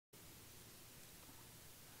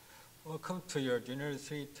Welcome to your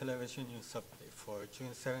University Television News Update for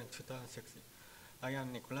June 7, 2016. I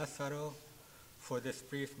am Nicolas Saro for this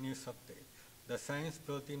brief news update. The Science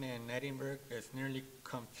Building in Edinburgh is nearly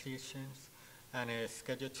completion and is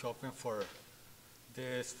scheduled to open for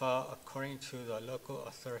this fall according to the local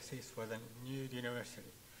authorities for the new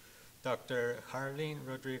university. Dr. Harleen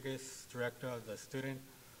Rodriguez, director of the Student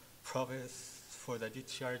Provost for the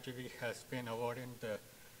UTRGV, has been awarded the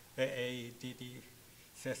AADD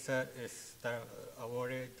CESA is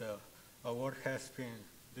awarded. The award has been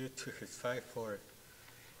due to his fight for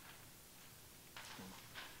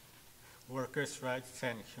workers' rights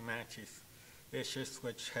and humanities issues,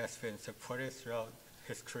 which has been supported throughout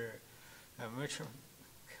his career, and which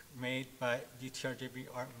made by UTRGV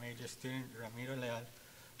art major student Ramiro Leal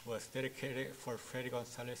was dedicated for Freddy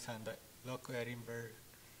Gonzalez and the local Edinburgh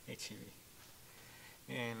HEB.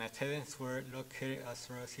 In attendance were located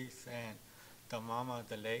authorities and the mom of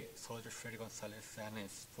the late soldier Freddy Gonzalez, and in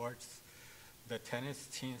sports, the tennis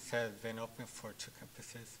teams have been open for 2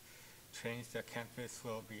 campuses. Trainings at campus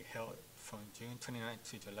will be held from June 29th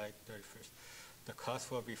to July 31st. The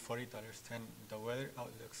cost will be $40, and the weather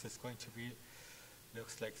outlook is going to be,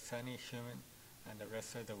 looks like sunny, humid, and the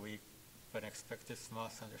rest of the week, but expected small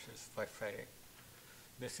thunderstorms by Friday.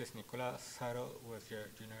 This is Nicolas Saro with your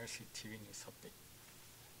University TV News Update.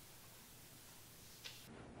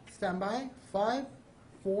 Stand by. 5,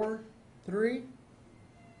 4, 3.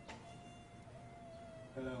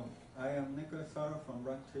 Hello, I am Nicolas Saro from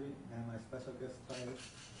Run TV, and my special guest title.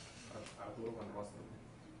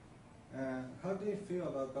 And how do you feel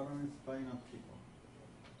about government spying on people?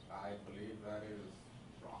 I believe that is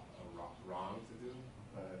wrong to do,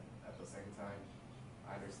 but at the same time,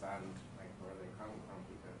 I understand like where they're coming from,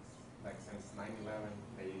 because like since 9/11,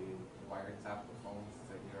 they wiretap the phones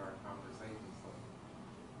to hear our conversations, so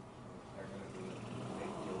they're gonna do it. They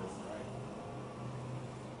feel it's right.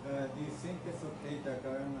 Do you think it's okay that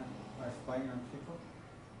government are spying on people?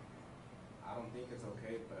 I don't think it's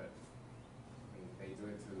okay, but I mean, they do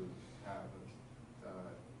it to have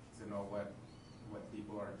to know what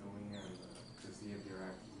people are doing, and to see if you're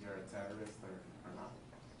a terrorist or not.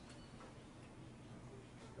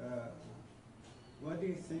 What do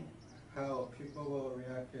you think how people will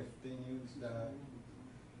react if they knew that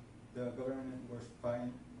the government were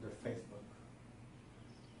spying their Facebook?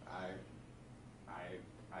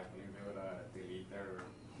 I believe they would delete their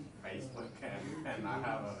Facebook and not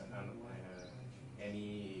have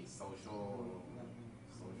any social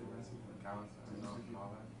accounts and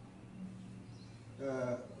all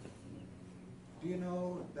that. Do you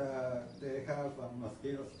know that they have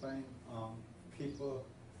mosquito spying on people,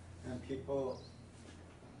 and people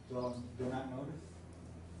do not notice?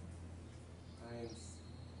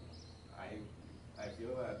 I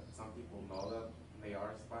feel that some people know that they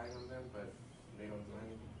are spying on them, but they don't do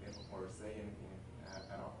anything or say anything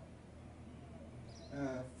at all.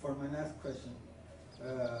 For my last question,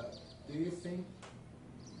 do you think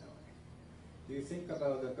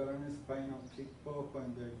about the government spying on people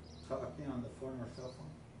when they're talking on the phone or cell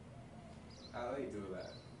phone? They do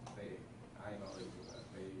that. I know they do that.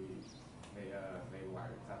 They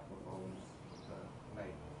wiretap the phones.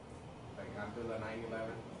 Like after the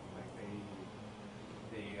 9/11, like they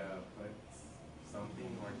put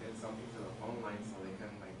something or did something to the phone line so they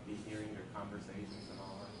can like be hearing your conversations and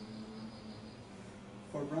all that.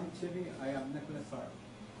 For Run TV, I am Nicolas Saro.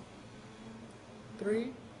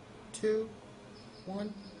 3, 2,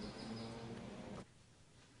 1.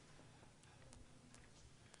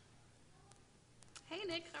 Hey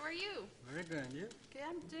Nick, how are you? Very good, and you? Good,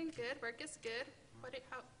 I'm doing good. Work is good. What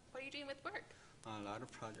are you doing with work? A lot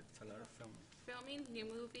of projects, a lot of filming. Filming new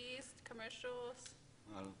movies, commercials.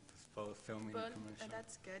 Both filming and commercial.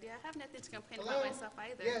 That's good. Yeah, I have nothing to complain Hello? about myself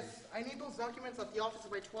either. Yes, I need those documents at the office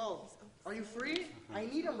by 12. Are you free? I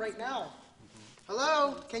need them right now.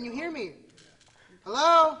 Hello? Can you hear me?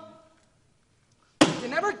 Hello? You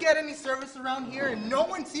never get any service around here, and no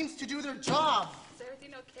one seems to do their job. Is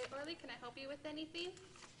everything okay, Orly? Can I help you with anything?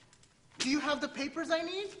 Do you have the papers I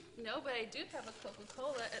need? No, but I do have a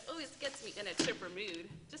Coca-Cola. It always gets me in a chipper mood.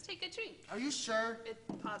 Just take a drink. Are you sure? It's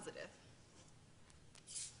positive.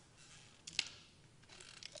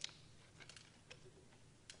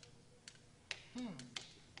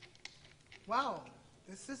 Wow,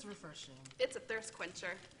 this is refreshing. It's a thirst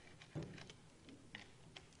quencher.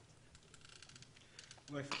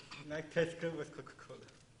 Like tastes good with Coca-Cola.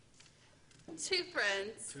 2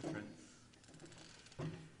 friends. 2 friends.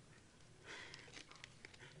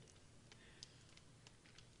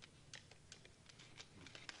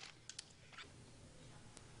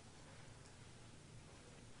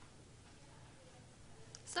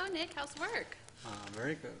 So, Nick, how's work?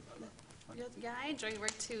 Very good. Yeah, I enjoy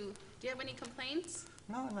work too. Do you have any complaints?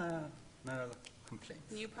 No, not a complaints.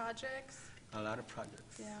 New projects? A lot of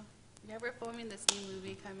projects. Yeah, we're filming this new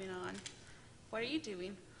movie coming on. What are you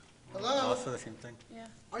doing? Hello? Also the same thing. Yeah.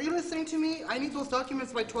 Are you listening to me? I need those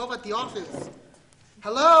documents by 12 at the office.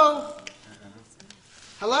 Hello?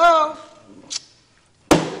 Hello?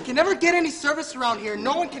 I can never get any service around here.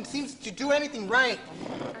 No one can seem to do anything right.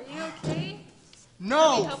 Are you okay? Can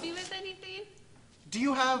No. we help you with anything? Do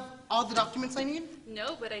you have all the documents I need?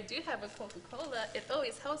 No, but I do have a Coca-Cola. It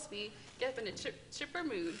always helps me get up in a chipper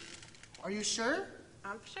mood. Are you sure?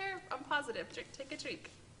 I'm sure. I'm positive. Take a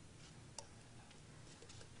drink.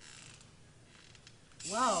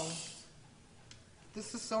 Wow.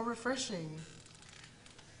 This is so refreshing.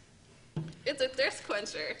 It's a thirst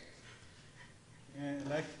quencher. Yeah,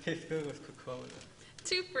 life tastes good with Coca-Cola.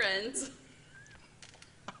 Two friends.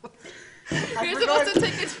 I You're forgot- supposed to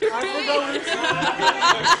take a drink.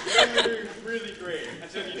 Really great.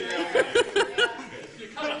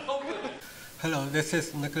 Hello, this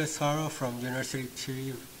is Nicholas Haro from University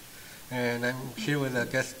TV, and I'm here with a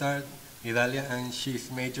guest star, Idalia, and she's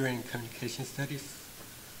majoring in communication studies.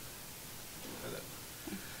 Hello.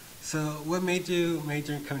 So, what made you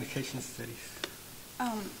major in communication studies?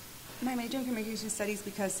 My major in communication studies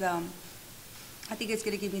because I think it's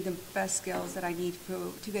going to give me the best skills that I need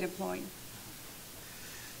to get employed.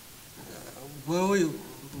 What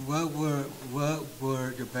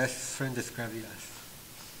were your best friend describe you as?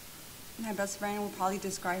 My best friend would probably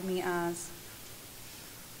describe me as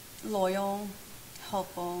loyal,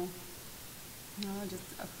 helpful, just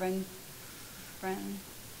a friend.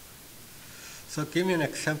 So give me an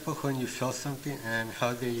example when you felt something and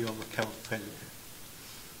how did you overcome failure?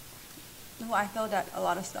 Well, I failed at a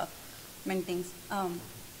lot of stuff, many things.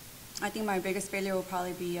 I think my biggest failure will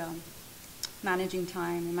probably be managing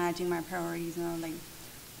time and managing my priorities,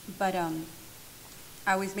 But I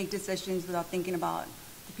always make decisions without thinking about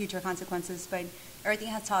the future consequences. But everything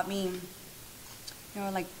has taught me,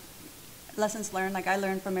 lessons learned. I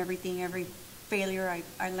learned from everything, every failure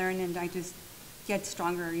I learn, and I just get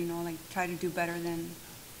stronger. Try to do better than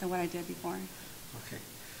what I did before. Okay.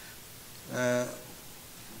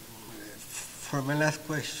 For my last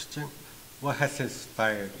question, what has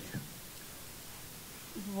inspired you?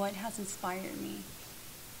 What has inspired me?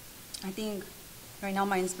 I think right now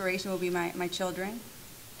my inspiration will be my children.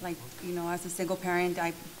 As a single parent,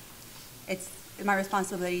 it's my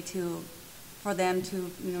responsibility for them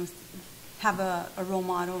to, have a role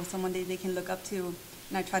model, someone that they can look up to,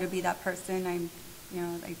 and I try to be that person.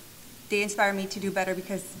 They inspire me to do better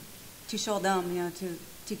because to show them,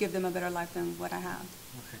 to give them a better life than what I have.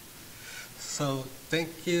 Okay. So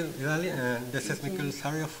thank you, Idalia, and this is Thank you. Nicholas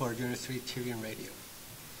Hario for University TV and Radio.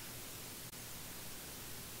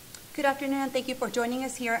 Good afternoon, and thank you for joining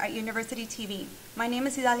us here at University TV. My name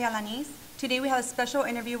is Idalia Alanis. Today we have a special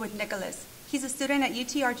interview with Nicholas. He's a student at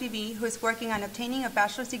UTRGV who is working on obtaining a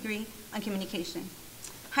bachelor's degree on communication.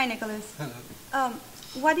 Hi, Nicholas. Hello.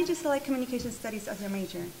 Why did you select communication studies as your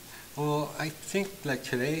major? Well, I think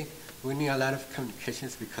today we need a lot of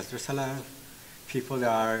communications because there's a lot of people that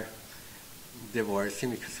are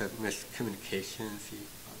divorcing because of miscommunications,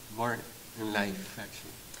 more in life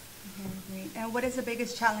actually. Okay, great. And what is the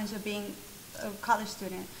biggest challenge of being a college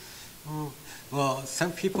student? Well,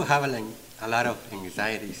 some people have a lot of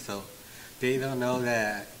anxiety, so they don't know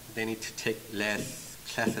that they need to take less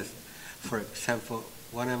classes. For example,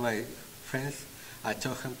 one of my friends, I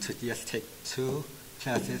told him to just take 2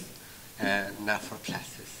 classes and not 4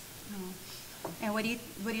 classes. Oh. And what do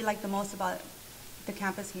you like the most about the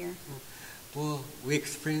campus here? Well, we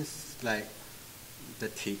experience the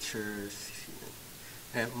teachers,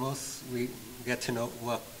 and most we get to know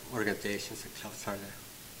what organizations and clubs are there.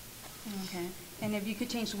 Okay. And if you could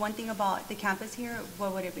change one thing about the campus here,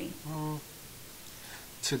 what would it be?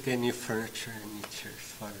 To get new furniture and new chairs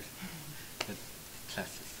for the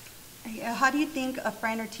classes. How do you think a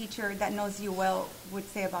friend or teacher that knows you well would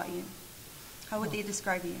say about you? How would they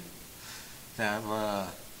describe you? That I'm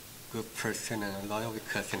a good person and loyal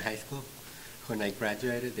because in high school, when I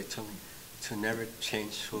graduated, they told me to never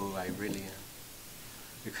change who I really am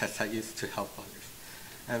because I used to help others.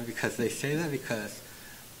 And because they say that because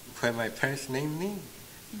when my parents named me,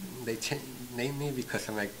 they named me because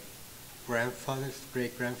of my grandfather's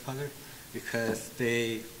great-grandfather because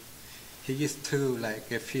he used to,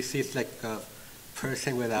 if he sees a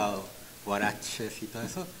person without huaraches y todo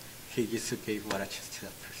eso, he used to give huaraches to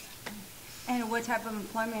that person. And what type of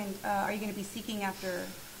employment are you going to be seeking after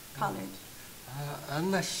college?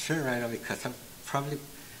 I'm not sure right now because I'm probably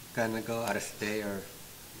going to go out of state or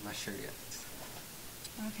I'm not sure yet.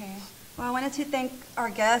 Okay. Well, I wanted to thank our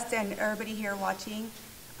guests and everybody here watching.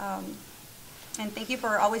 And thank you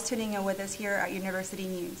for always tuning in with us here at University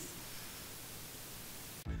News.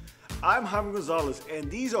 I'm Jaime Gonzalez, and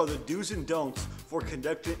these are the do's and don'ts for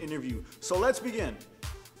conducting an interview. So let's begin.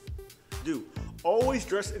 Do. Always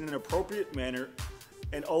dress in an appropriate manner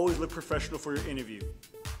and always look professional for your interview.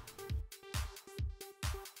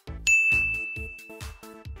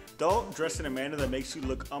 Don't dress in a manner that makes you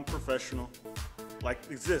look unprofessional, like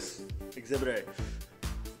this, Exhibit A,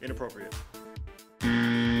 inappropriate.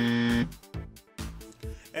 And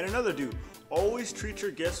another do, always treat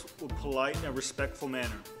your guests with polite and respectful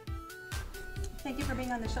manner. Thank you for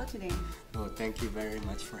being on the show today. Oh, thank you very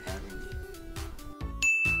much for having me.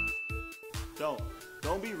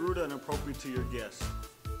 Don't be rude and inappropriate to your guests.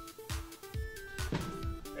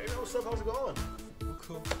 Hey, man, what's up? How's it going? Oh,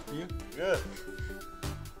 cool. You? Good.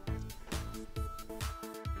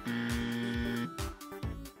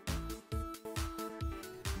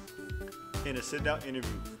 In a sit-down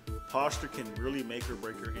interview, posture can really make or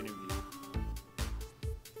break your interview.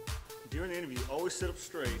 During the interview, always sit up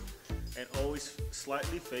straight and always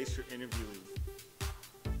slightly face your interviewee.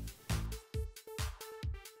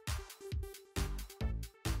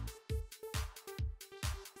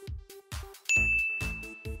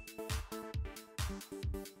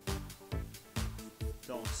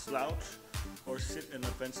 Don't slouch or sit in an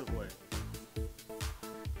offensive way.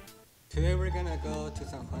 Today we're gonna go to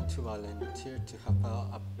San Juan to volunteer to help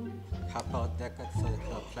out DECA so they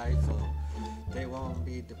can apply so they won't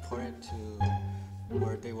be deported to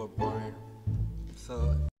where they were born.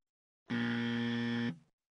 So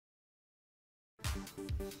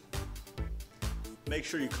Make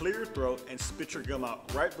sure you clear your throat and spit your gum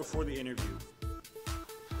out right before the interview.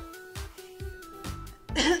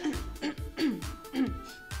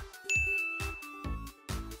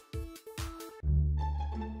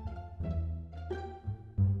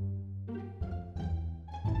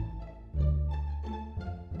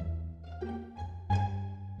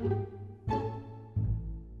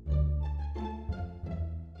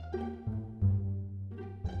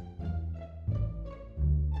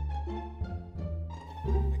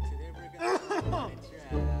 today we're gonna volunteer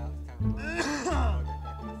at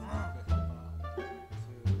San Juan for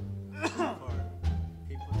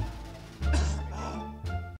people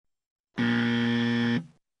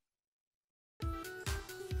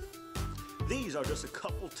These are just a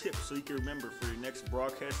couple tips so you can remember for your next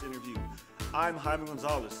broadcast interview. I'm Jaime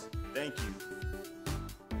Gonzalez. Thank you.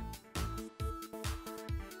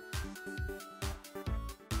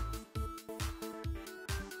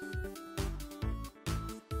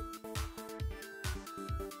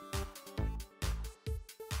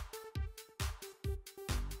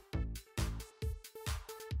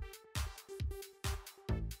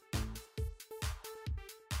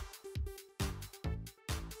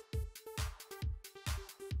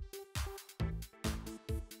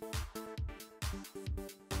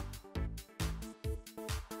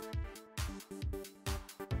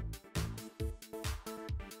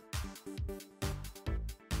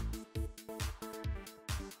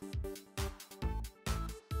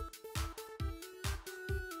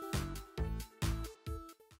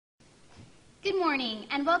 Good morning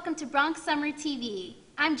and welcome to Bronx Summer TV.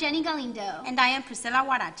 I'm Jenny Galindo. And I am Priscilla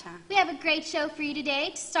Huaracha. We have a great show for you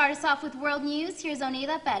today. To start us off with world news, here's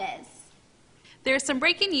Oneida Perez. There's some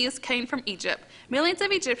breaking news coming from Egypt. Millions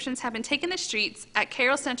of Egyptians have been taking the streets at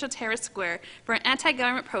Cairo Central Terrace Square for an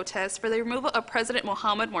anti-government protest for the removal of President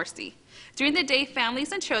Mohamed Morsi. During the day,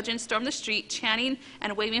 families and children storm the street, chanting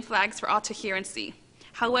and waving flags for all to hear and see.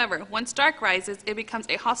 However, once dark rises, it becomes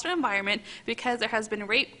a hostile environment because there has been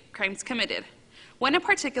rape crimes committed. One in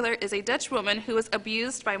particular is a Dutch woman who was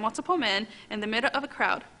abused by multiple men in the middle of a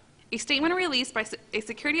crowd. A statement released by a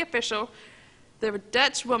security official, the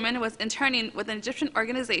Dutch woman was interning with an Egyptian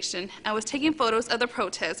organization and was taking photos of the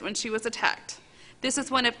protest when she was attacked. This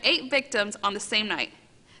is one of 8 victims on the same night.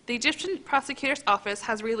 The Egyptian prosecutor's office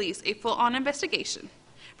has released a full-on investigation.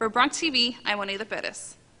 For Bronx TV, I'm Oneida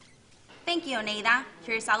Perez. Thank you, Oneida.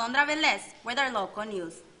 Here's Alondra Velez with our local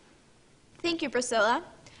news. Thank you, Priscilla.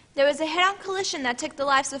 There was a head-on collision that took the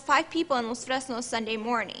lives of 5 people in Los Fresnos Sunday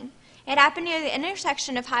morning. It happened near the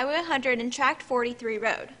intersection of Highway 100 and Tract 43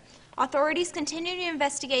 Road. Authorities continue to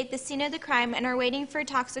investigate the scene of the crime and are waiting for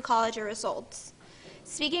toxicology results.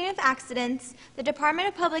 Speaking of accidents, the Department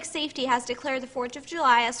of Public Safety has declared the 4th of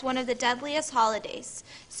July as one of the deadliest holidays,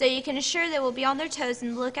 so you can assure they will be on their toes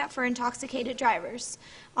and look out for intoxicated drivers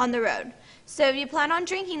on the road. So if you plan on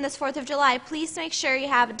drinking this 4th of July, please make sure you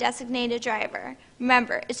have a designated driver.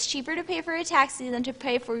 Remember, it's cheaper to pay for a taxi than to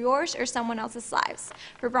pay for yours or someone else's lives.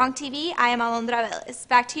 For Bronx TV, I am Alondra Velez.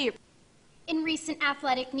 Back to you. In recent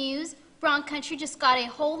athletic news, Bronx Country just got a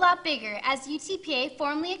whole lot bigger as UTPA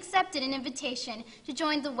formally accepted an invitation to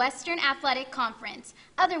join the Western Athletic Conference,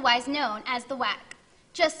 otherwise known as the WAC.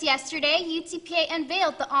 Just yesterday, UTPA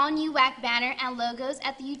unveiled the all-new WAC banner and logos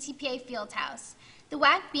at the UTPA Fieldhouse. The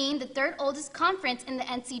WAC, being the third oldest conference in the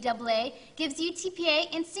NCAA, gives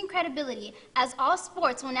UTPA instant credibility as all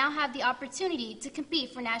sports will now have the opportunity to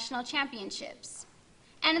compete for national championships.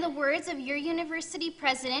 And in the words of your university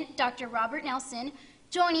president, Dr. Robert Nelson,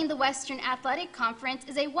 joining the Western Athletic Conference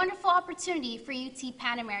is a wonderful opportunity for UT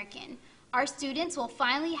Pan American. Our students will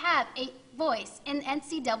finally have a voice in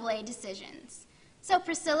NCAA decisions. So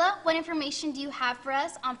Priscilla, what information do you have for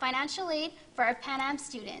us on financial aid for our Pan Am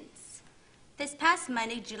students? This past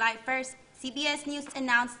Monday, July 1st, CBS News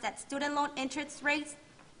announced that student loan interest rates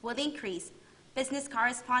will increase. Business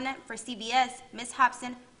correspondent for CBS, Ms.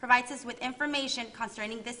 Hobson, provides us with information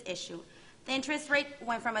concerning this issue. The interest rate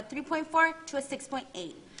went from a 3.4 to a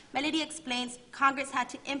 6.8. Melody explains Congress had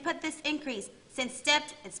to input this increase since STEP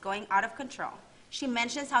is going out of control. She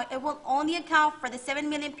mentions how it will only account for the 7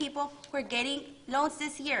 million people who are getting loans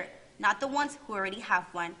this year, not the ones who already have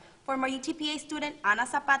one. Former UTPA student Ana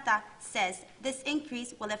Zapata says this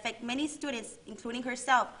increase will affect many students, including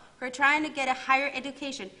herself, who are trying to get a higher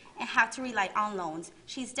education and have to rely on loans.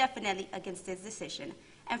 She's definitely against this decision.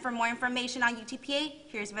 And for more information on UTPA,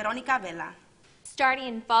 here's Veronica Vela. Starting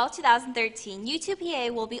in fall 2013,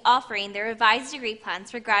 UTPA will be offering their revised degree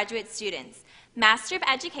plans for graduate students. Master of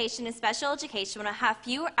Education and Special Education will have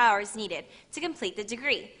fewer hours needed to complete the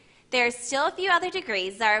degree. There are still a few other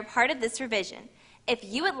degrees that are part of this revision. If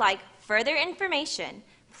you would like further information,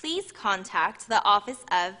 please contact the Office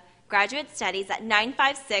of Graduate Studies at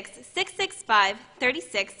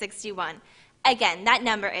 956-665-3661. Again, that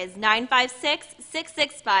number is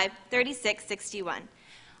 956-665-3661.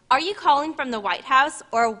 Are you calling from the White House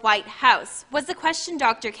or White House? Was the question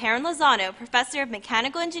Dr. Karen Lozano, professor of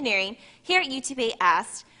mechanical engineering here at UTPA,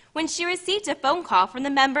 asked when she received a phone call from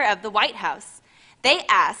the member of the White House. They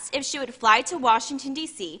asked if she would fly to Washington,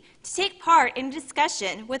 D.C. to take part in a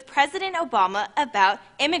discussion with President Obama about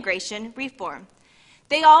immigration reform.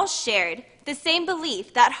 They all shared the same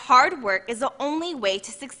belief that hard work is the only way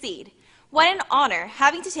to succeed. What an honor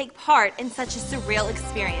having to take part in such a surreal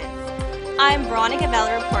experience. I'm Veronica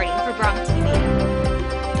Vela reporting for Bronx TV.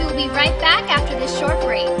 We will be right back after this short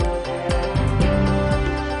break.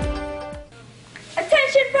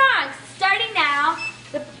 Attention Bronx! Starting now,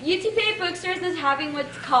 the UTPA Bookstores is having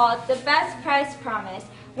what's called the Best Price Promise,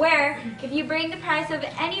 where if you bring the price of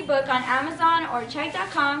any book on Amazon or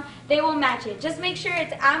check.com, they will match it. Just make sure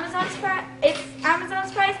it's Amazon's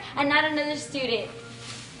price and not another student.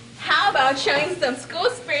 How about showing some school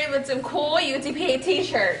spirit with some cool UTPA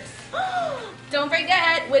t-shirts? Don't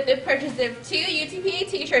forget, with the purchase of 2 UTPA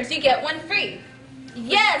t-shirts, you get one free.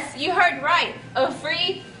 Yes, you heard right, a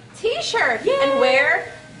free t-shirt. And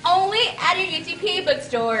where? Only at your UTPA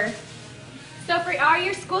bookstore. So for all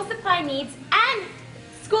your school supply needs and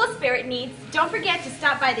school spirit needs, don't forget to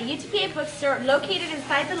stop by the UTPA bookstore located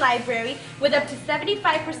inside the library with up to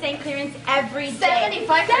 75% clearance every day.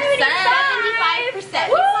 75%! 75%!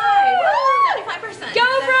 Woo! 75%! Go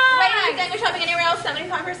Bronx! Right now, you guys are shopping anywhere else,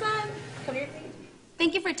 75%. Come here, please.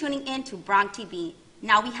 Thank you for tuning in to Bronx TV.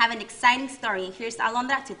 Now we have an exciting story. Here's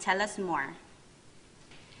Alondra to tell us more.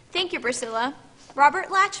 Thank you, Priscilla. Robert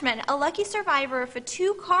Latchman, a lucky survivor of a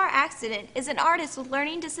 2-car accident, is an artist with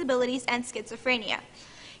learning disabilities and schizophrenia.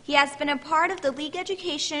 He has been a part of the League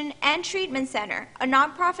Education and Treatment Center, a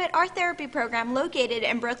nonprofit art therapy program located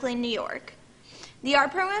in Brooklyn, New York. The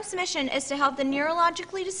art program's mission is to help the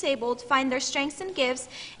neurologically disabled find their strengths and gifts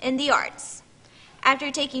in the arts.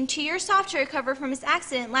 After taking 2 years off to recover from his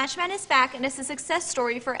accident, Latchman is back and is a success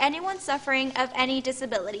story for anyone suffering of any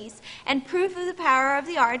disabilities and proof of the power of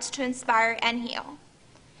the arts to inspire and heal.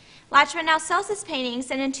 Latchman now sells his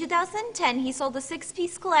paintings, and in 2010 he sold the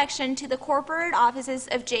 6-piece collection to the corporate offices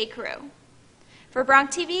of J. Crew. For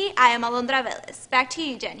Bronx TV, I am Alondra Velez. Back to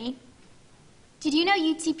you, Jenny. Did you know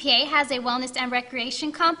UTPA has a wellness and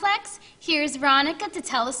recreation complex? Here's Veronica to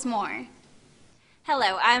tell us more.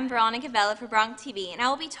 Hello, I'm Veronica Vela for Bronx TV, and I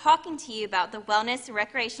will be talking to you about the Wellness and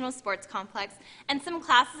Recreational Sports Complex and some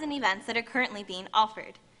classes and events that are currently being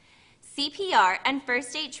offered. CPR and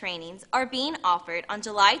first aid trainings are being offered on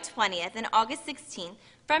July 20th and August 16th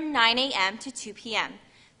from 9 a.m. to 2 p.m.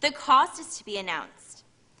 The cost is to be announced.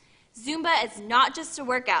 Zumba is not just a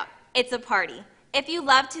workout, it's a party. If you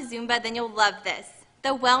love to Zumba, then you'll love this. The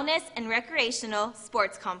Wellness and Recreational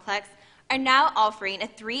Sports Complex are now offering a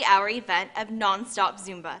 3-hour event of non-stop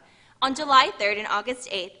Zumba on July 3rd and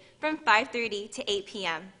August 8th from 5:30 to 8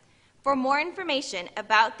 p.m. For more information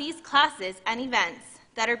about these classes and events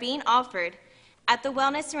that are being offered at the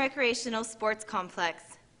Wellness and Recreational Sports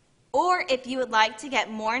Complex, or if you would like to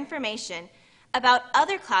get more information about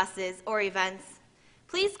other classes or events,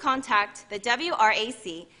 please contact the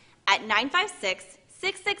WRAC at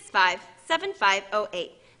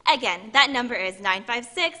 956-665-7508. Again, that number is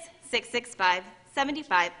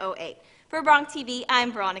 956-665-7508. For Bronx TV,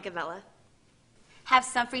 I'm Veronica Vela. Have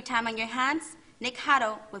some free time on your hands? Nick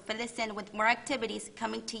Hutto will fill us in with more activities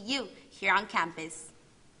coming to you here on campus.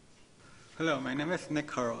 Hello, my name is Nick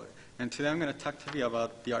Carroll, and today I'm going to talk to you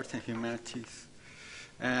about the arts and humanities.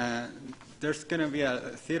 And there's going to be a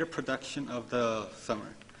theater production of the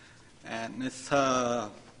summer, and it's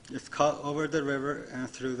called Over the River and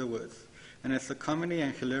Through the Woods, and it's a comedy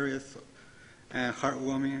and hilarious and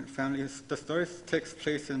heartwarming family. The story takes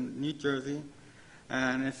place in New Jersey,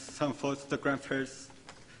 and it unfolds the grandparents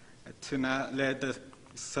to not let the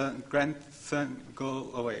grandson go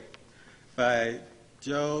away by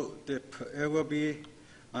Joe Dip. It will be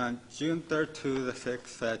on June 3rd to the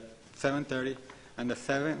 6th at 7:30, and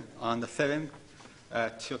on the 7th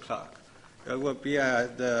at 2 o'clock. It will be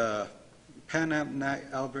at the Pan Am Night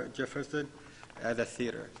Albert Jefferson at the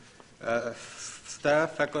theater.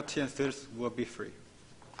 Staff, faculty, and students will be free.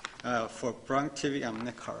 For Bronx TV, I'm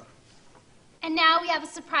Nick Hara. And now we have a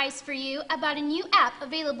surprise for you about a new app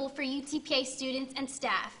available for UTPA students and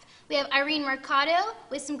staff. We have Irene Mercado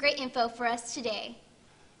with some great info for us today.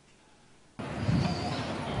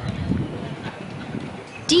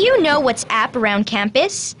 Do you know what's app around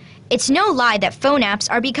campus? It's no lie that phone apps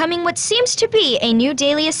are becoming what seems to be a new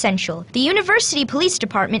daily essential. The University Police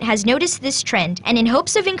Department has noticed this trend, and in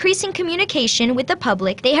hopes of increasing communication with the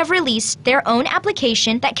public, they have released their own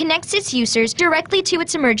application that connects its users directly to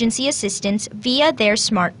its emergency assistance via their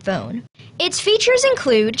smartphone. Its features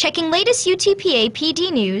include checking latest UTPA PD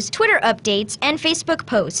news, Twitter updates, and Facebook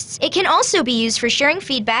posts. It can also be used for sharing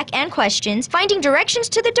feedback and questions, finding directions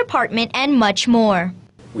to the department, and much more.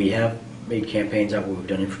 We have made campaigns out where we've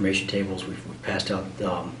done information tables. We've passed out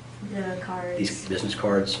The cards. these business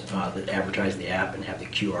cards that advertise the app and have the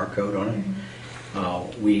QR code on it.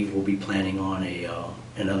 We will be planning on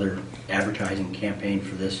another advertising campaign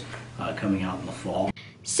for this coming out in the fall.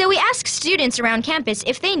 So we asked students around campus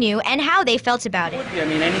if they knew and how they felt about it. I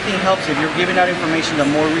mean, anything helps. If you're giving out information, the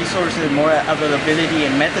more resources, more availability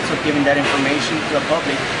and methods of giving that information to the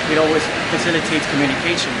public, it always facilitates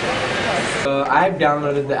communication. I've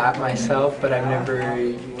downloaded the app myself, but I've never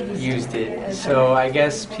used it. So I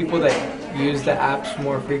guess people that use the apps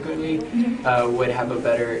more frequently would have a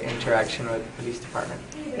better interaction with the police department.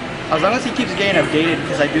 As long as he keeps getting updated,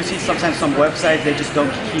 because I do see sometimes some websites they just don't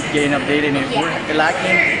keep getting updated, and if we're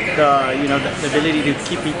lacking the ability to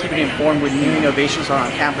keep informed with new innovations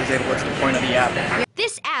around campus, then what's the point of the app?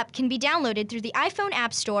 This app can be downloaded through the iPhone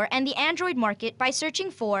App Store and the Android market by searching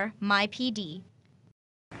for MyPD.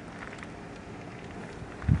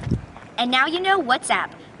 And now you know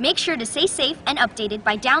WhatsApp. Make sure to stay safe and updated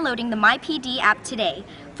by downloading the MyPD app today.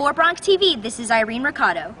 For Bronx TV, this is Irene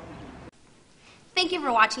Mercado. Thank you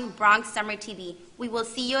for watching Bronx Summer TV. We will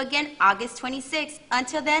see you again August 26th.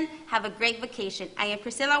 Until then, have a great vacation. I am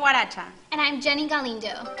Priscilla Huaracha. And I'm Jenny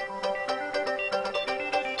Galindo.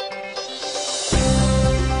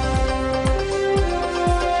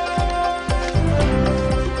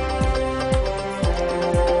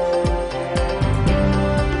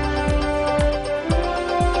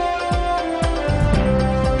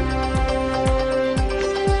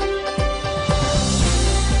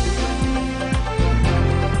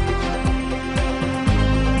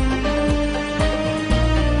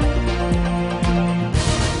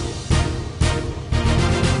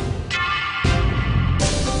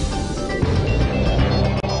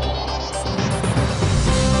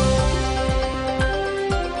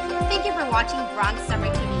 Watching Bronx Summer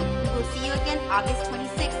TV. We will see you again August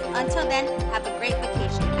 26th. Until then, have a great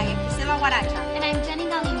vacation. I am Priscilla Huaracha. And I'm Jenny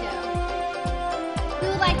Galindo. We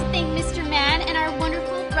would like to thank Mr. Mann and our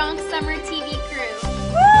wonderful Bronx Summer TV crew.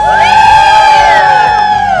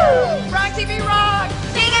 Bronx TV rock!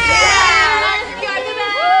 Sing it!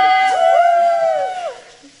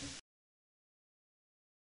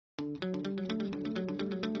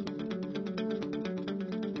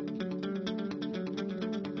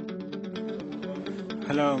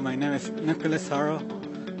 Hello, my name is Nicholas Haro,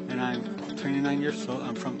 and I'm 29 years old.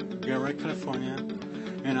 I'm from Gilroy, California,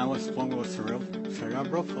 and I was born with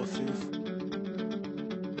cerebral palsy.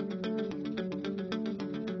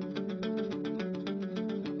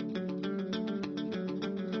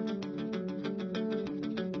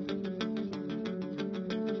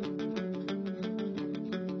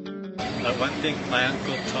 One thing my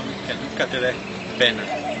uncle told me que nunca te dé pena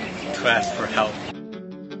to ask for help.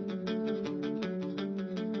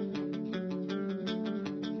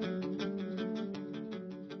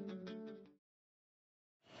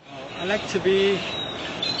 I like to be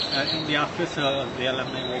in the office of the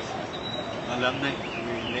alumni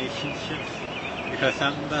relationships because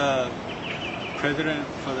I'm the president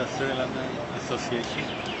for the Student Alumni Association.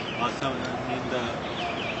 Also, I'm in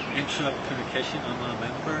the intro of communication. I'm a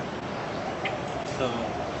member. So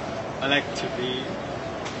I like to be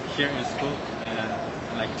here in school and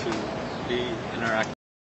I like to be interactive.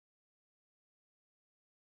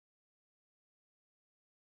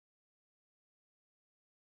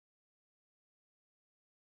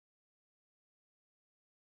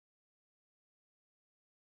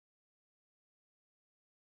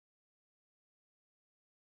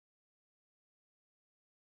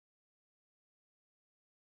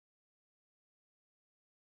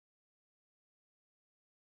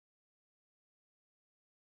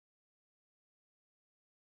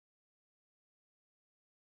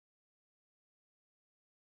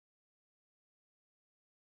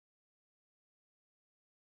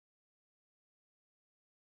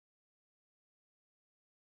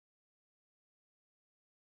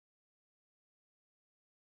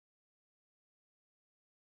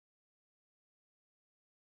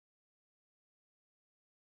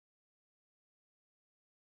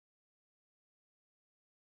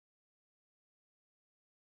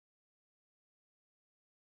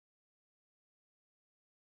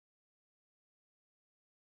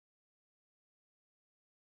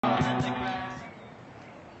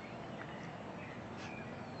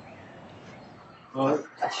 Well,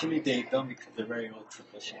 actually they don't because they're very old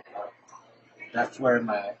tradition. That's where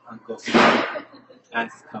my uncle's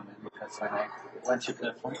aunts come in because when I went to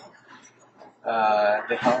California,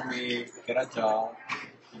 they helped me get a job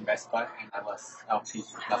in Best Buy and I was LP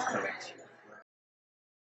plus college.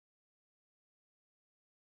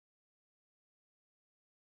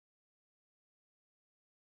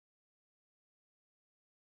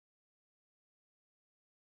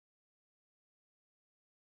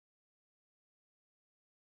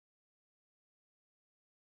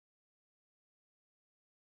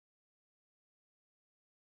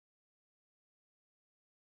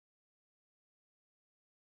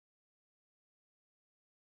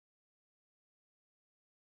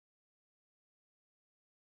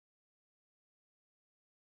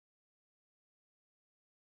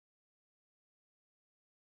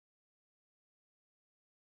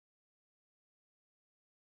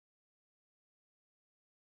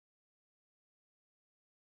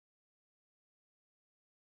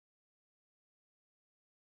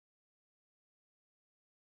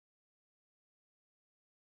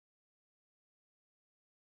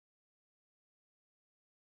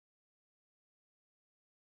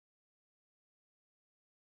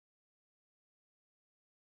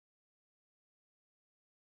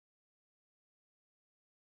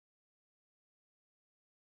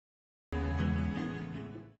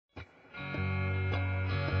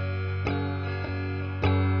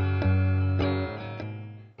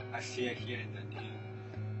 I see it here in the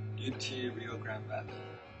new UT Rio Grande Valley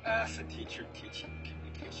as a teacher teaching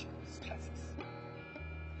communications classes.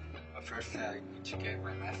 But first I need to get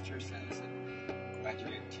my master's as a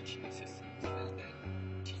graduate teaching assistant and then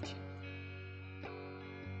teaching.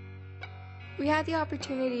 We had the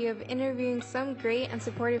opportunity of interviewing some great and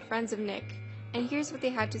supportive friends of Nick, and here's what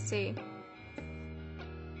they had to say.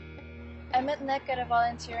 I met Nick at a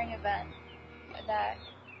volunteering event that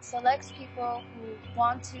selects people who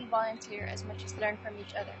want to volunteer as much as learn from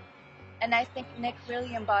each other. And I think Nick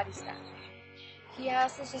really embodies that. He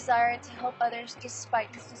has this desire to help others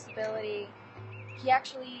despite his disability. He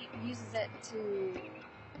actually uses it to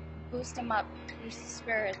boost him up, boost his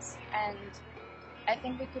spirits, and I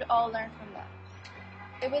think we could all learn from that.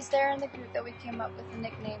 It was there in the group that we came up with the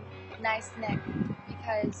nickname Nice Nick,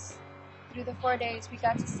 because through the 4 days we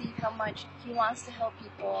got to see how much he wants to help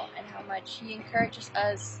people and how much he encourages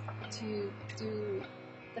us to do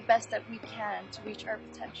the best that we can to reach our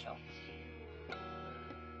potential.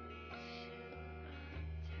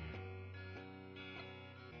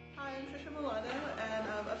 Hi, I'm Trisha Milano, and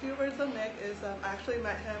a few words on Nick is I actually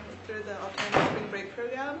met him through the Alternative Spring Break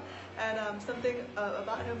program, and something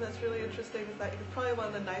about him that's really interesting is that he's probably one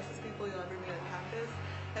of the nicest people you'll ever meet on campus.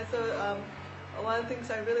 And so one of the things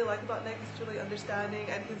I really like about Nick is truly understanding,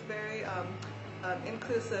 and he's very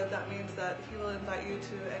inclusive. That means that he will invite you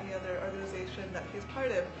to any other organization that he's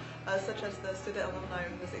part of, such as the Student Alumni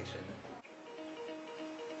Organization.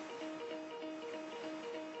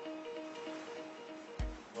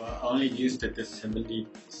 Well, I only use the disability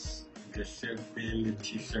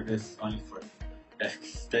service only for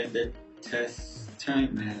extended test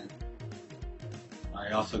time, and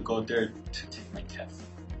I also go there to take my test,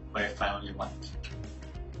 but if I only want to.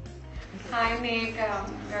 Hi Nick,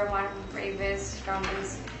 you're one of the bravest,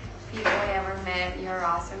 strongest people I ever met. You're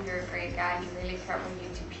awesome, you're a great guy, you really care about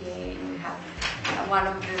UTPA, you have one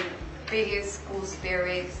of the biggest school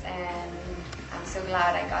spirits, and I'm so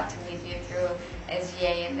glad I got to meet you through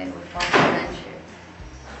SGA and then we formed a friendship.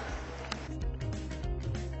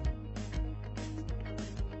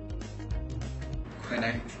 When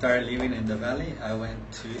I started living in the valley, I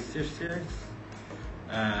went to Sears,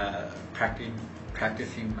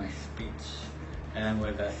 practicing my speech, and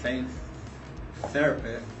with the same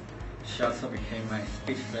therapist, she also became my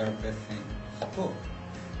speech therapist in school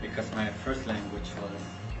because my first language was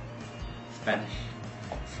Spanish.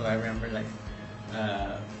 So I remember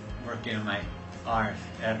working on my R's,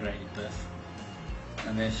 R, dos,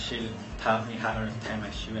 and then she taught me how to tie my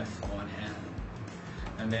shoe with one hand.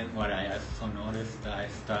 And then what I also noticed, I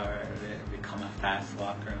started to become a fast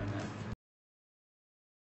walker, and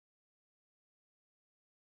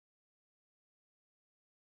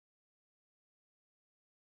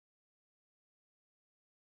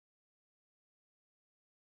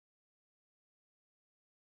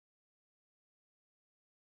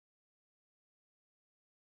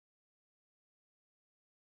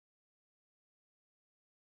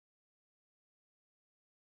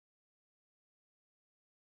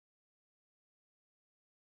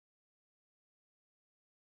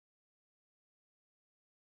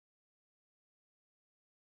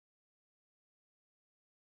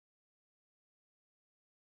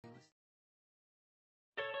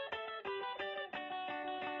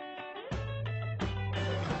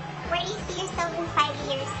Where do you see yourself in 5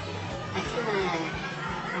 years? I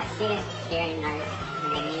see it here in the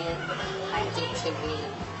new RGTV.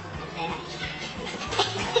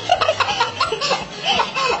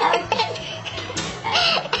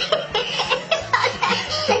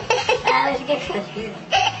 I was getting confused.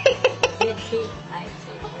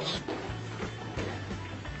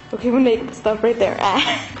 Okay, we'll make stop right there.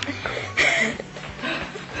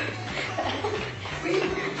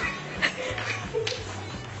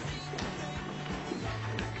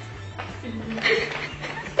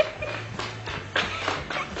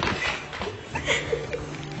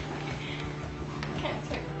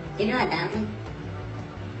 You know Adami?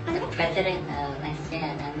 The president of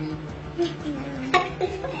Australia, Adami.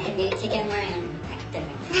 Maybe she can more active.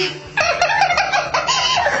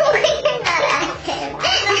 You're not active.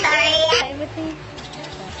 I'm sorry. Play with me.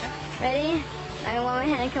 Ready? I want my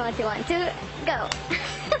hand and come on 2, 1, 2, go.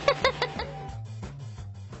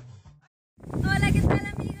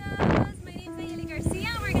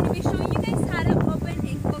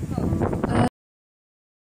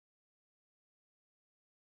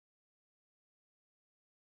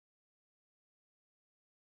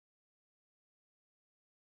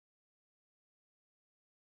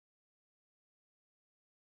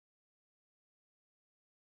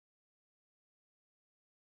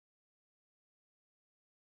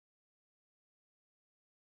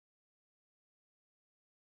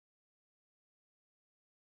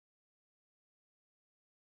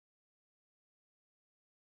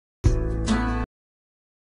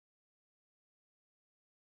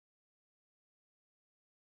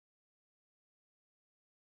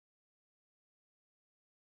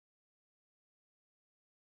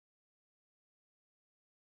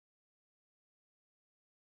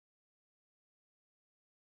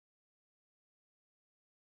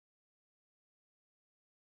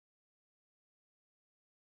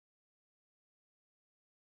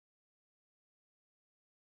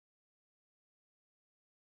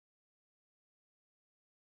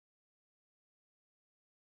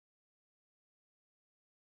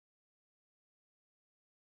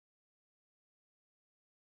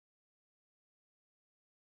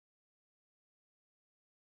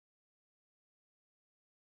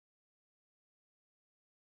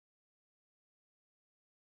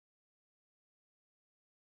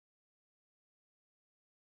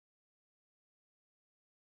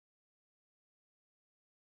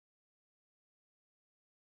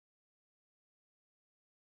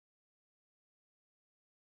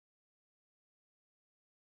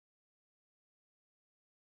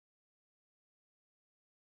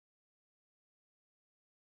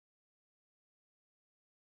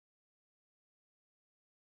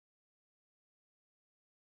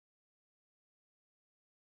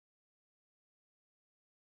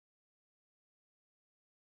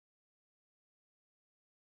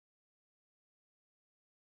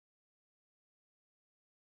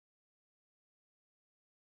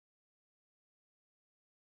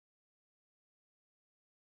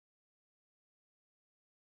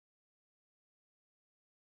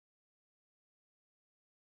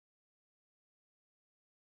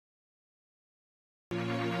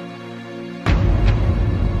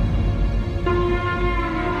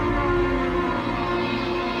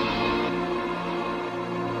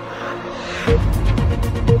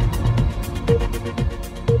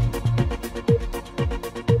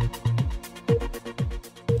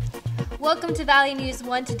 Valley News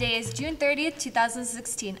 1 today is June 30th,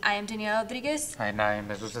 2016. I am Daniela Rodriguez. And I am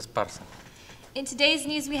Jesus Esparza. In today's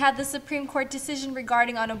news, we have the Supreme Court decision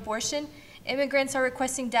regarding on abortion. Immigrants are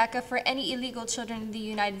requesting DACA for any illegal children in the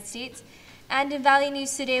United States. And in Valley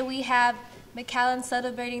News today, we have McAllen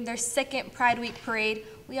celebrating their second Pride Week parade.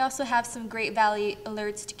 We also have some great Valley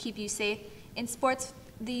alerts to keep you safe. In sports,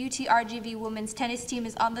 the UTRGV women's tennis team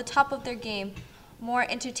is on the top of their game. More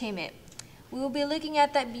entertainment. We will be looking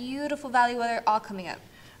at that beautiful Valley weather all coming up.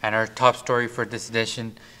 And our top story for this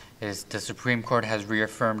edition is the Supreme Court has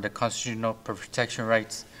reaffirmed the constitutional protection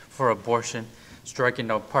rights for abortion,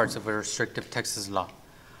 striking out parts of a restrictive Texas law.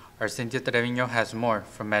 Our Cynthia Trevino has more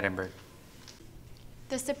from Edinburgh.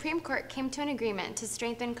 The Supreme Court came to an agreement to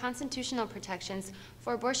strengthen constitutional protections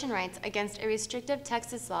for abortion rights against a restrictive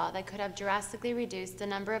Texas law that could have drastically reduced the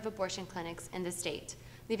number of abortion clinics in the state,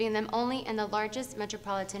 leaving them only in the largest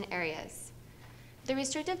metropolitan areas. The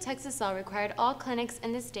restrictive Texas law required all clinics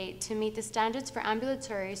in the state to meet the standards for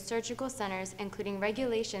ambulatory surgical centers, including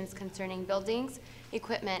regulations concerning buildings,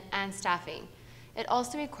 equipment, and staffing. It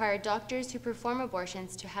also required doctors who perform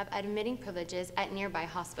abortions to have admitting privileges at nearby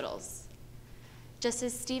hospitals.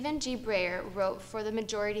 Justice Stephen G. Breyer wrote for the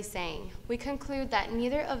majority saying, "We conclude that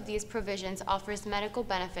neither of these provisions offers medical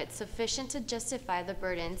benefits sufficient to justify the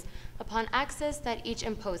burdens upon access that each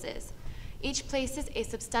imposes. Each places a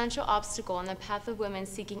substantial obstacle in the path of women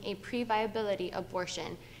seeking a pre-viability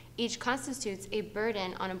abortion. Each constitutes a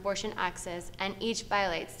burden on abortion access, and each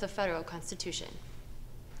violates the federal Constitution."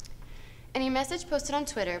 In a message posted on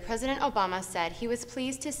Twitter, President Obama said he was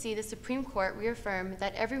pleased to see the Supreme Court reaffirm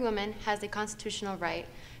that every woman has a constitutional right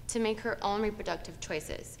to make her own reproductive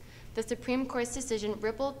choices. The Supreme Court's decision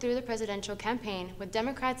rippled through the presidential campaign, with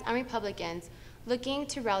Democrats and Republicans looking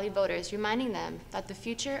to rally voters, reminding them that the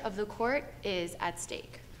future of the court is at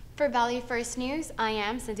stake. For Valley First News, I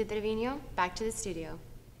am Cynthia Trevino. Back to the studio.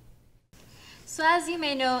 So as you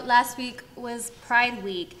may know, last week was Pride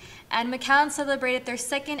Week, and McAllen celebrated their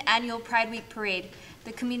second annual Pride Week parade.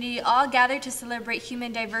 The community all gathered to celebrate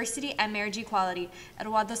human diversity and marriage equality.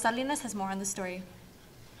 Eduardo Salinas has more on the story.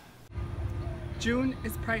 June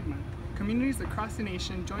is Pride Month. Communities across the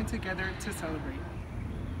nation joined together to celebrate.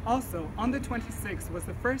 Also, on the 26th was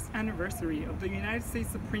the first anniversary of the United States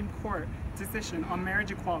Supreme Court decision on marriage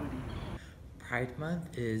equality. Pride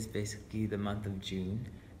Month is basically the month of June,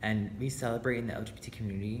 and we celebrate in the LGBT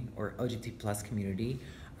community, or LGBT plus community,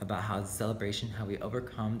 about how the celebration, how we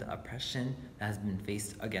overcome the oppression that has been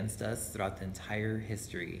faced against us throughout the entire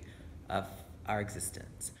history of our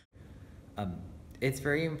existence. It's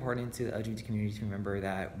very important to the LGBT community to remember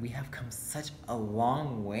that we have come such a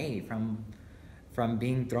long way from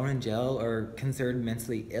being thrown in jail or considered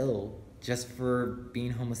mentally ill just for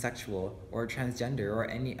being homosexual or transgender or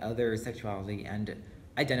any other sexuality and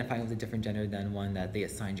identifying with a different gender than one that they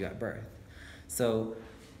assigned you at birth. So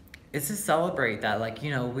it's to celebrate that, like,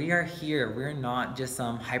 you know, we are here. We're not just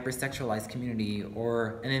some hypersexualized community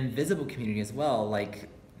or an invisible community as well. Like,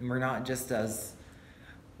 we're not just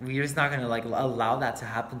we're just not gonna like allow that to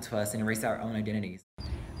happen to us and erase our own identities.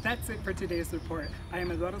 That's it for today's report. I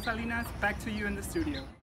am Eduardo Salinas, back to you in the studio.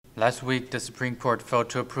 Last week, the Supreme Court failed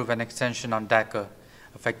to approve an extension on DACA,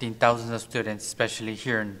 affecting thousands of students, especially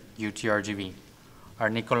here in UTRGV. Our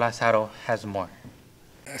Nicolas Haro has more.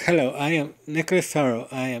 Hello, I am Nicolas Haro.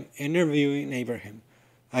 I am interviewing Abraham.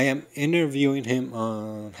 I am interviewing him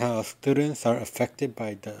on how students are affected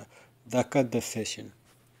by the DACA decision.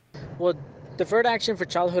 Well, Deferred Action for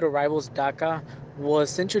Childhood Arrivals, DACA,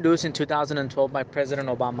 was introduced in 2012 by President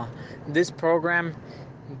Obama. This program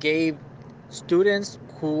gave students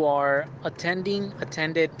who are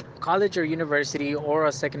attended college or university or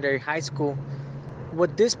a secondary high school.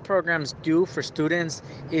 What these programs do for students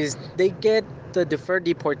is they get the deferred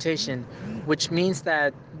deportation, which means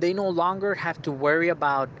that they no longer have to worry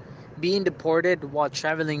about being deported while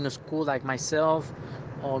traveling to school like myself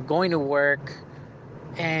or going to work.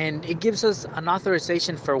 And it gives us an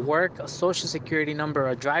authorization for work, a social security number,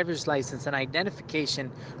 a driver's license, and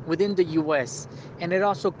identification within the U.S. And it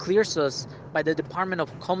also clears us by the Department of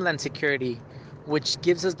Homeland Security, which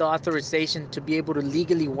gives us the authorization to be able to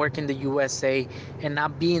legally work in the USA and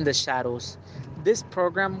not be in the shadows. This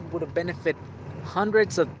program would benefit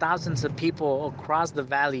hundreds of thousands of people across the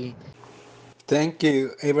valley. Thank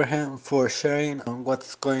you, Abraham, for sharing on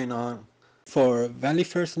what's going on. For Valley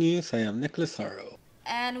First News, I am Nicolas Haro.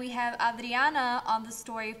 And we have Adriana on the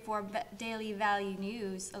story for Daily Valley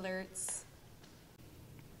News Alerts.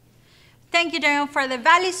 Thank you, Daniel, for the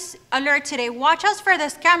Valley's alert today. Watch out for the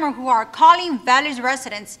scammers who are calling Valley's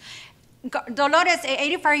residents. Dolores,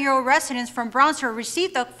 a 85-year-old resident from Brownsville,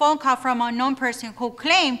 received a phone call from an unknown person who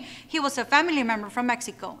claimed he was a family member from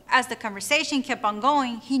Mexico. As the conversation kept on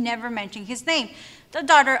going, he never mentioned his name. The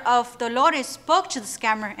daughter of Dolores spoke to the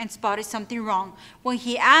scammer and spotted something wrong when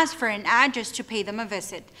he asked for an address to pay them a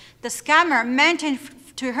visit. The scammer mentioned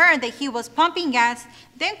to her that he was pumping gas,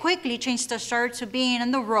 then quickly changed the story to being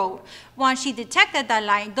on the road. Once she detected that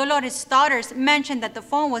lie, Dolores' daughters mentioned that the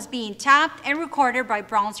phone was being tapped and recorded by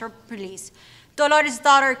Brownsville police. Dolores'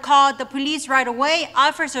 daughter called the police right away.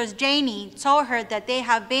 Officers Janie told her that they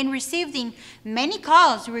have been receiving many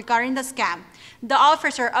calls regarding the scam. The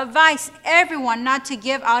officer advised everyone not to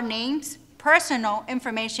give out names, personal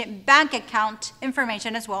information, bank account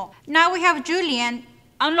information as well. Now we have Julian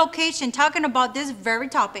on location talking about this very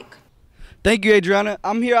topic. Thank you, Adriana.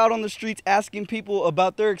 I'm here out on the streets asking people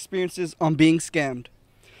about their experiences on being scammed.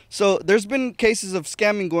 So there's been cases of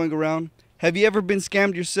scamming going around. Have you ever been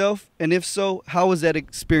scammed yourself? And if so, how was that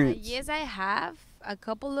experience? Yes, I have a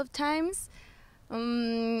couple of times.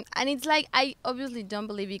 And it's like, I obviously don't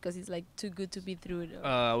believe it because it's like too good to be true.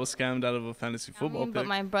 I was scammed out of a fantasy football pick. But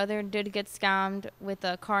my brother did get scammed with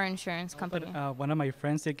a car insurance company. But one of my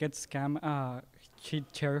friends did get scammed. She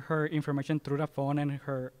shared her information through the phone and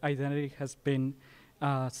her identity has been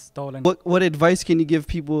stolen. What advice can you give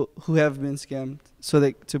people who have been scammed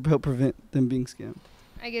to help prevent them being scammed?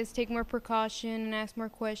 I guess take more precaution and ask more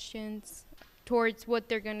questions towards what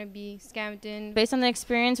they're going to be scammed in. Based on the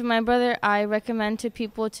experience with my brother, I recommend to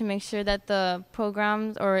people to make sure that the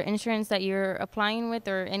programs or insurance that you're applying with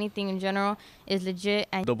or anything in general is legit.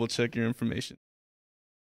 And double check your information.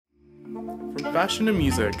 From fashion to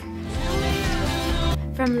music.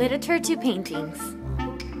 From literature to paintings.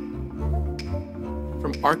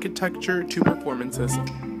 From architecture to performances.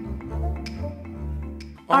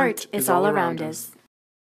 Art is all around us.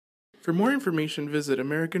 For more information, visit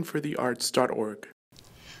AmericanForTheArts.org.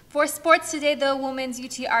 For sports today, the women's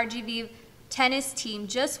UTRGV tennis team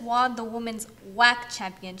just won the women's WAC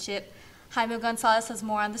championship. Jaime Gonzalez has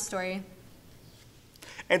more on the story.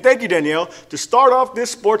 And thank you, Danielle. To start off this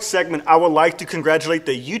sports segment, I would like to congratulate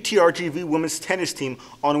the UTRGV women's tennis team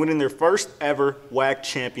on winning their first ever WAC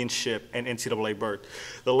championship and NCAA berth.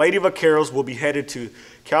 The Lady Vaqueros will be headed to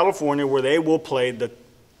California where they will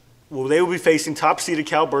be facing top-seeded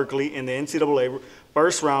Cal Berkeley in the NCAA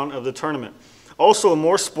first round of the tournament. Also, in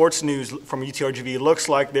more sports news from UTRGV, it looks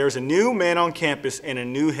like there's a new man on campus and a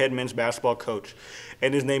new head men's basketball coach,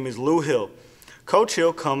 and his name is Lou Hill. Coach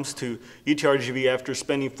Hill comes to UTRGV after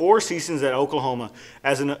spending 4 seasons at Oklahoma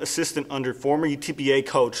as an assistant under former UTPA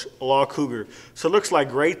coach Law Cougar. So it looks like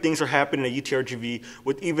great things are happening at UTRGV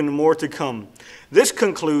with even more to come. This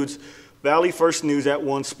concludes Valley First News at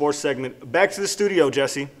 1 sports segment. Back to the studio,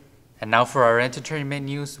 Jesse. And now for our entertainment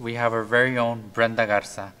news, we have our very own Brenda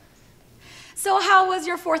Garza. So how was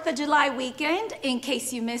your 4th of July weekend? In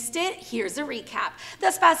case you missed it, here's a recap. The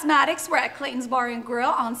Spasmatics were at Clayton's Bar and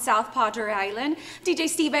Grill on South Padre Island. DJ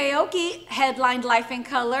Steve Aoki headlined Life in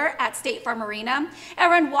Color at State Farm Arena.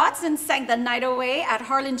 Aaron Watson sang the night away at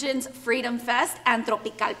Harlingen's Freedom Fest, and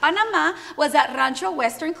Tropical Panama was at Rancho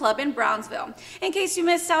Western Club in Brownsville. In case you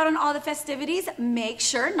missed out on all the festivities, make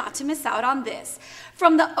sure not to miss out on this.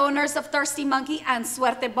 From the owners of Thirsty Monkey and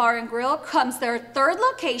Suerte Bar and Grill comes their 3rd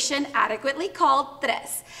location, adequately called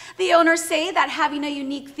Tres. The owners say that having a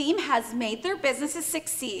unique theme has made their businesses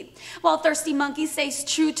succeed. While Thirsty Monkey stays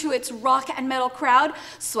true to its rock and metal crowd,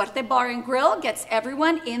 Suerte Bar and Grill gets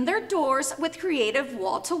everyone in their doors with creative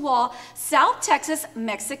wall-to-wall South Texas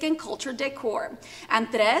Mexican culture decor. And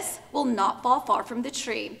Tres will not fall far from the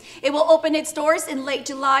tree. It will open its doors in late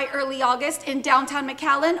July, early August in downtown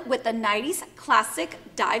McAllen with the 90s classic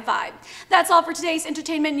dive vibe. That's all for today's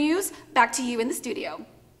entertainment news. Back to you in the studio.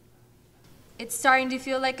 It's starting to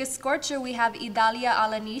feel like a scorcher. We have Idalia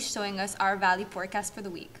Alanish showing us our valley forecast for the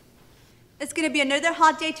week. It's going to be another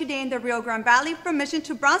hot day today in the Rio Grande Valley. From Mission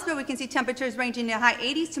to Brownsville, we can see temperatures ranging in the high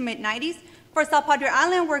 80s to mid 90s. For South Padre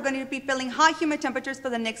Island, we're going to be feeling hot, humid temperatures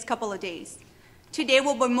for the next couple of days. Today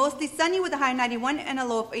will be mostly sunny with a high 91 and a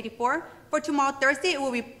low of 84. For tomorrow, Thursday, it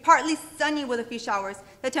will be partly sunny with a few showers.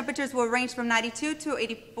 The temperatures will range from 92 to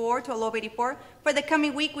 84 to a low of 84. For the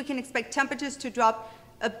coming week, we can expect temperatures to drop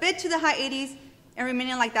a bit to the high 80s and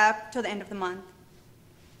remaining like that till the end of the month.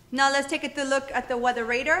 Now let's take a look at the weather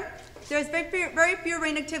radar. There's very few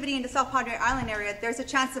rain activity in the South Padre Island area. There's a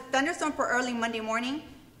chance of thunderstorm for early Monday morning,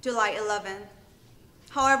 July 11th.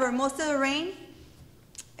 However, most of the rain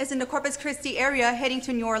is in the Corpus Christi area heading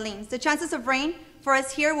to New Orleans. The chances of rain for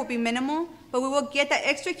us here will be minimal, but we will get that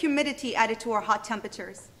extra humidity added to our hot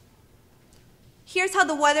temperatures. Here's how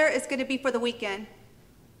the weather is going to be for the weekend.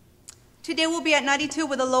 Today will be at 92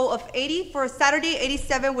 with a low of 80. For Saturday,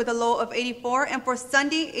 87 with a low of 84. And for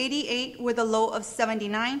Sunday, 88 with a low of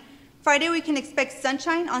 79. Friday, we can expect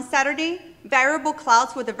sunshine. On Saturday, variable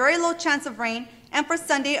clouds with a very low chance of rain. And for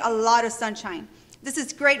Sunday, a lot of sunshine. This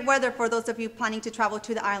is great weather for those of you planning to travel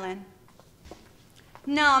to the island.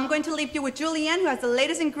 Now, I'm going to leave you with Julianne, who has the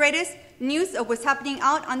latest and greatest news of what's happening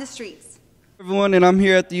out on the streets. Everyone, and I'm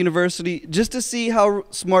here at the university just to see how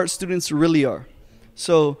smart students really are.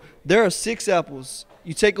 So there are 6 apples.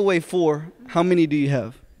 You take away 4. How many do you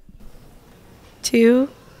have? 2.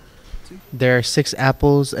 There are 6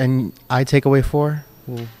 apples, and I take away 4.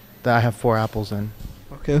 Well, I have 4 apples then.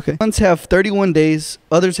 Okay. Months have 31 days.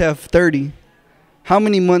 Others have 30. How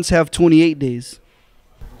many months have 28 days?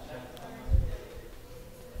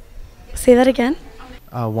 Say that again.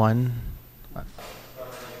 1.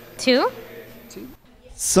 2.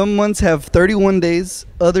 Some months have 31 days.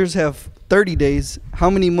 Others have 30 days. How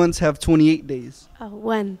many months have 28 days?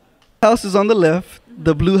 1. House is on the left.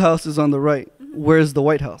 The blue house is on the right. Where's the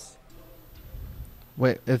White House?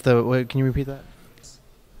 Wait, can you repeat that?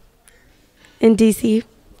 In DC.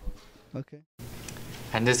 Okay.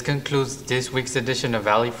 And this concludes this week's edition of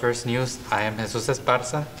Valley First News. I am Jesus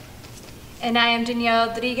Esparza. And I am Danielle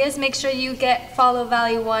Rodriguez. Make sure you follow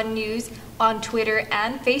Valley One News on Twitter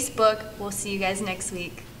and Facebook. We'll see you guys next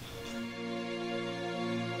week.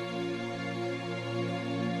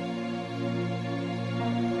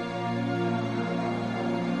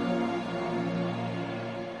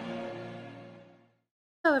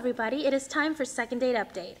 Hello everybody, it is time for Second Date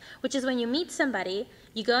Update, which is when you meet somebody,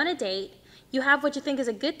 you go on a date, you have what you think is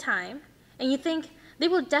a good time, and you think they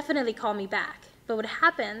will definitely call me back. But what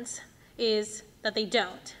happens is that they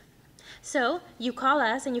don't. So you call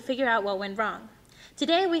us and you figure out what went wrong.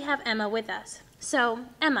 Today we have Emma with us. So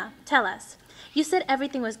Emma, tell us, you said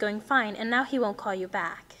everything was going fine and now he won't call you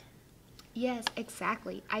back. Yes,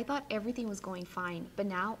 exactly. I thought everything was going fine, but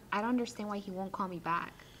now I don't understand why he won't call me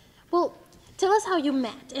back. Well, tell us how you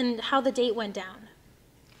met and how the date went down.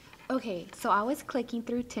 Okay, so I was clicking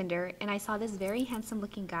through Tinder and I saw this very handsome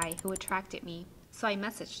looking guy who attracted me, so I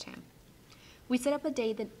messaged him. We set up a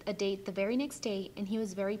date the very next day and he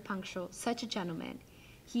was very punctual, such a gentleman.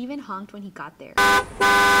 He even honked when he got there.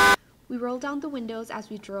 We rolled down the windows as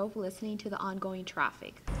we drove, listening to the ongoing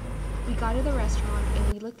traffic. We got to the restaurant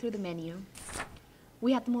and we looked through the menu.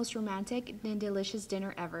 We had the most romantic and delicious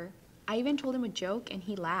dinner ever. I even told him a joke and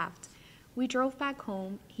he laughed. We drove back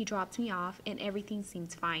home, he dropped me off, and everything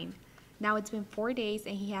seems fine. Now it's been 4 days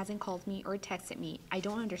and he hasn't called me or texted me. I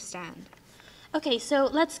don't understand. Okay, so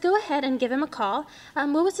let's go ahead and give him a call.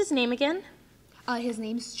 What was his name again? His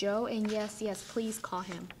name's Joe, and yes, please call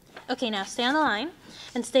him. Okay, now stay on the line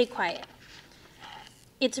and stay quiet.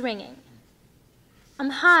 It's ringing.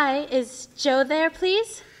 Hi, is Joe there,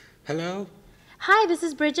 please? Hello? Hi, this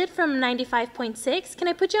is Bridget from 95.6. Can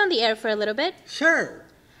I put you on the air for a little bit? Sure.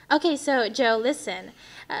 Okay, so Joe, listen.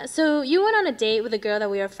 So you went on a date with a girl that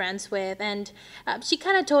we were friends with, and she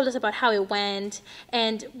kind of told us about how it went,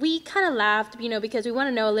 and we kind of laughed, because we want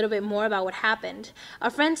to know a little bit more about what happened. Our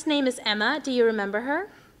friend's name is Emma. Do you remember her?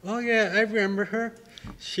 Oh, yeah, I remember her.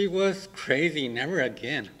 She was crazy. Never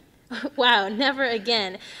again. Wow, never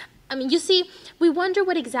again. You see, we wonder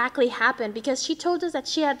what exactly happened because she told us that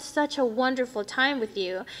she had such a wonderful time with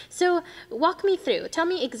you. So walk me through. Tell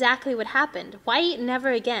me exactly what happened. Why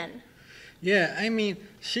never again? Yeah,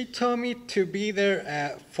 she told me to be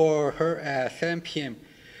there for her at 7 p.m.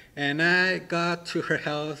 And I got to her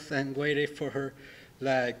house and waited for her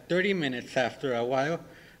like 30 minutes. After a while,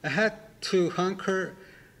 I had to honk her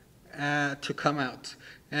to come out.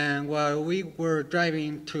 And while we were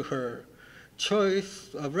driving to her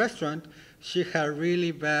choice of restaurant, she had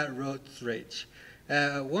really bad road rage.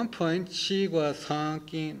 At one point, she was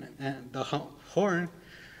honking the horn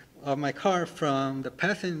of my car from the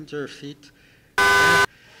passenger seat.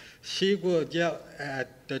 She would yell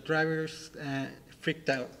at the drivers and freaked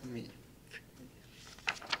out me.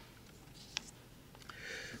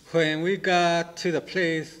 When we got to the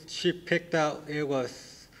place, she picked out it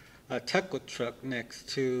was a taco truck next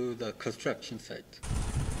to the construction site.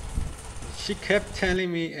 She kept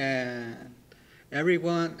telling me and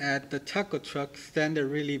everyone at the taco truck sounded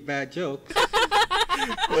really bad jokes.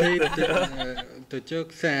 The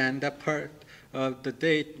jokes and that part of the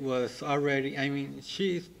date was already,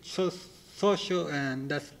 she's so social and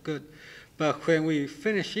that's good. But when we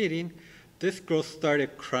finished eating, this girl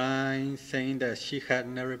started crying, saying that she had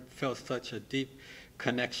never felt such a deep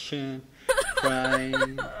connection,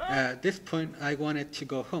 crying. At this point, I wanted to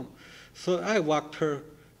go home. So I walked her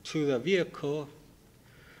to the vehicle.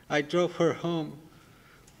 I drove her home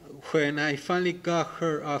when I finally got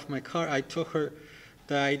her off my car, I told her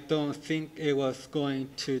that I don't think it was going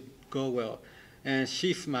to go well. And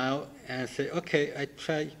she smiled and said, okay, I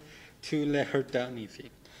tried to let her down easy.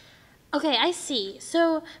 Okay, I see.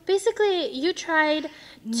 So basically, you tried to...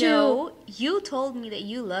 No, you told me that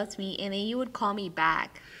you loved me and that you would call me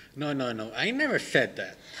back. No, I never said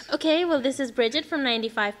that. Okay, well, this is Bridget from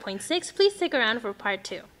 95.6. Please stick around for part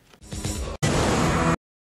 2.